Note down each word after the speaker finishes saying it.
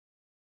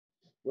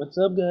What's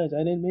up, guys? I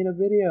didn't make a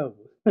video.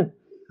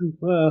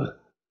 Well,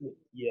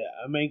 yeah,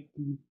 I make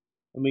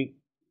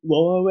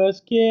Lower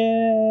West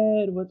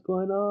Kid. What's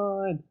going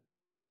on?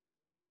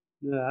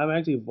 Yeah, I'm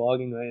actually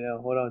vlogging right now.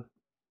 Hold on.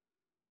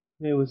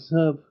 Hey, what's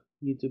up,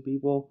 YouTube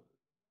people?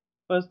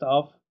 First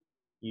off,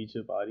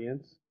 YouTube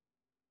audience,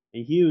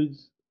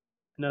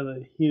 another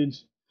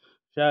huge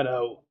shout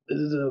out. This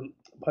is a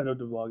part of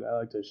the vlog. I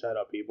like to shout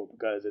out people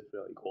because it's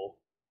really cool.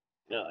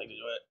 Yeah, I like to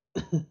do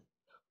it.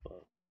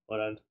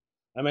 Hold on.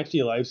 I'm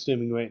actually live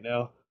streaming right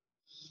now.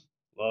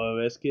 Lower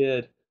West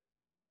Kid.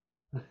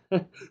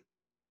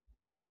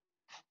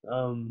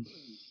 um.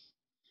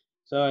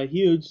 So a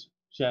huge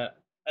shout.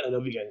 I don't know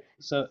if you guys.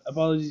 So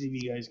apologies if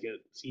you guys can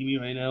see me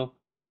right now.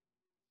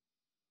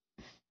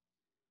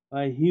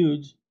 A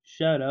huge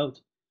shout out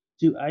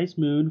to Ice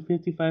Moon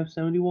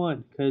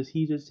 5571 because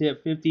he just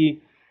hit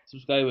 50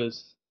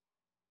 subscribers.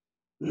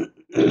 Ice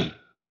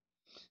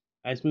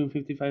Moon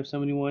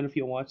 5571, if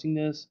you're watching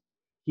this,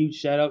 huge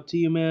shout out to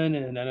you, man.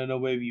 And I don't know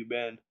where you've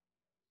been.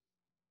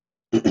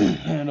 I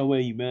don't know where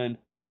you've been.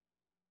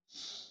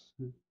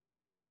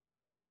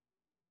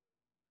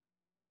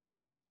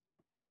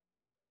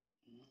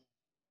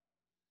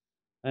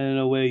 I don't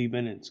know where you've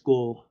been in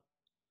school.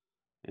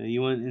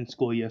 You went in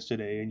school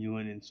yesterday and you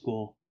went in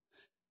school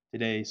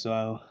today,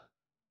 so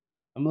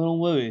I'm a little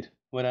worried.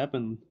 What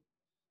happened?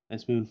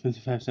 Ice Moon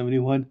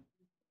 5571.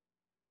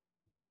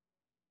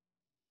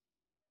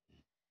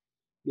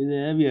 Good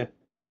to have you,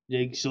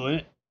 Jake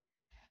Sawyer.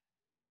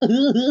 I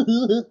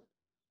don't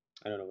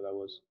know what that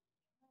was.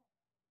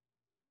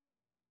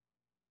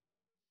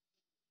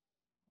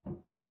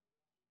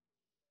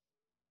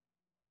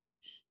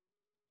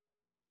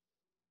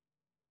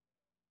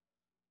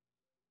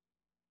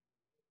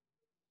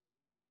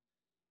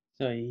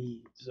 So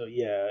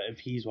yeah, if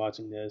he's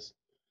watching this,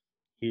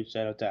 huge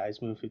shout out to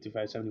Icemoon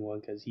 5571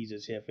 because he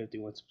just hit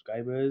 51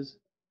 subscribers,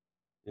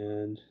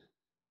 and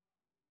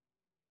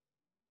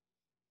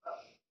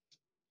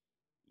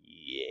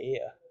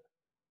yeah,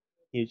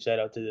 huge shout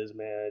out to this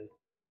man,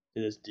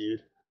 to this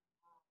dude.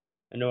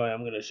 I know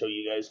I'm gonna show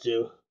you guys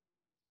too.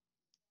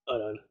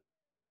 Hold on,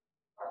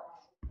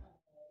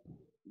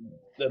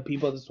 the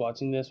people that's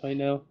watching this right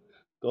now,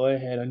 go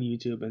ahead on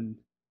YouTube and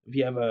if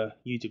you have a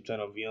YouTube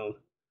channel of your own,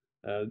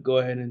 go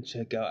ahead and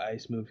check out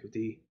Icemoon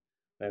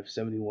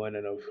 5571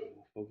 and I'll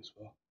focus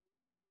well.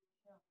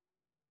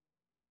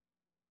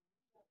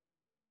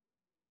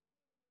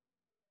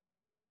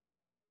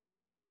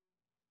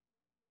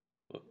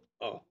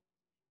 Oh,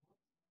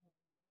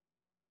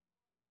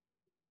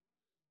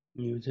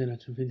 new channel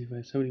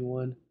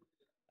 5571.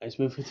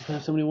 Iceman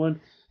 5571.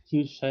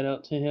 Huge shout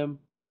out to him.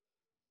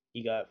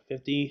 He got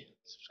 50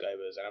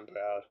 subscribers, and I'm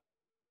proud.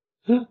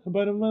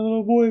 About him, my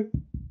little boy.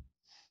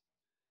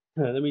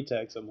 Let me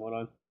text him. Hold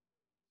on.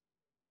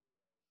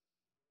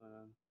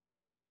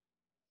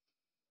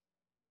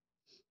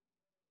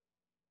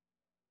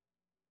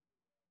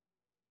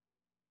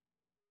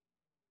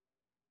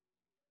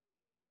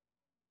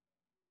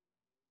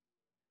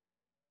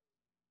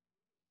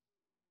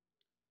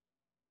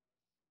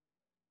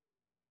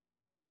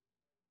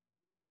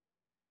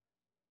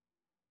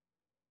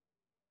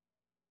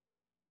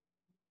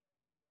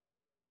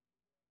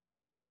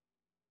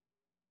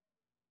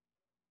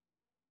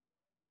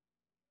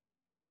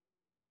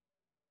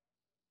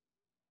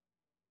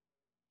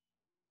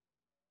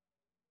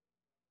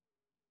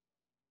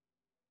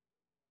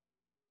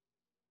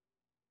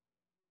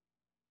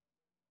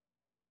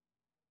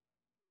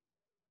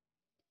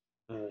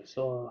 Um,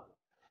 so,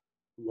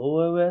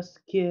 Lower West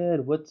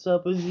Kid, what's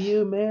up with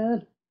you,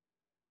 man?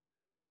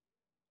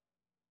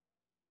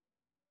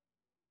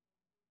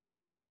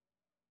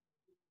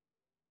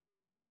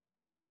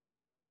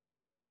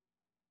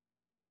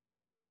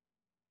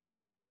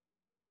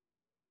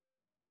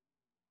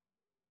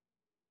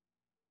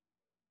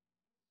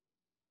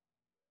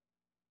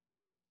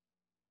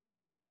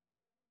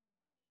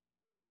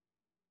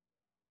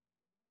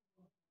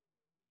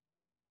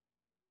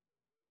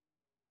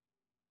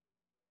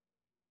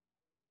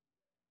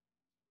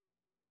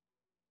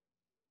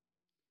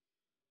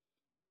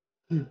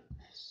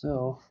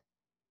 So,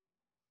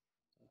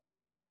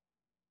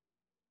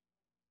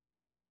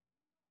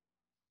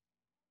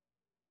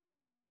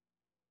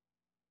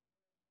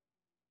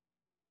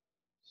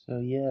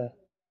 yeah.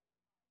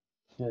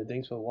 Yeah,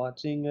 thanks for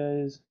watching,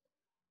 guys.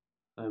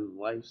 I'm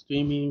live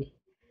streaming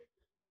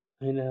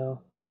right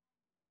now.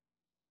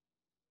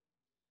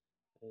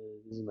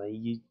 This is my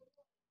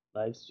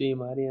live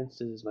stream audience.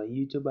 This is my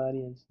YouTube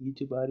audience.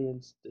 YouTube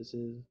audience. This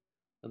is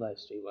the live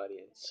stream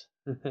audience.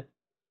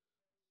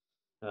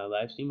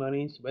 Live stream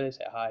audience, you better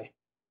say hi.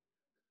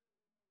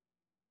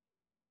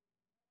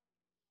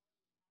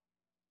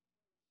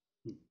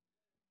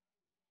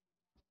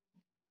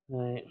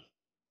 Alright.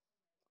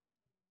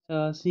 So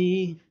I'll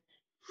see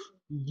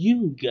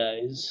you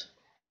guys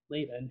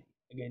later.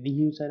 Again,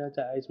 huge shout out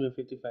to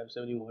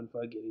Iceman5571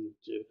 for getting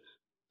to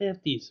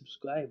 50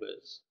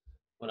 subscribers.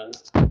 Hold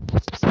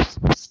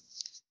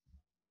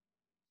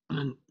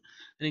on.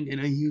 And again,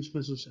 a huge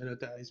special shout out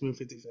to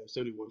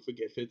Iceman5571 for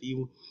get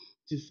 50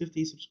 to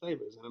 50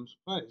 subscribers, and I'm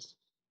surprised.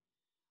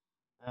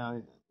 Uh,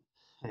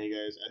 hey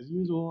guys, as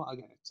usual, I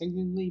gotta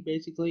technically,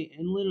 basically,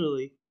 and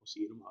literally, we'll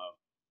see you tomorrow.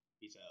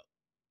 Peace out.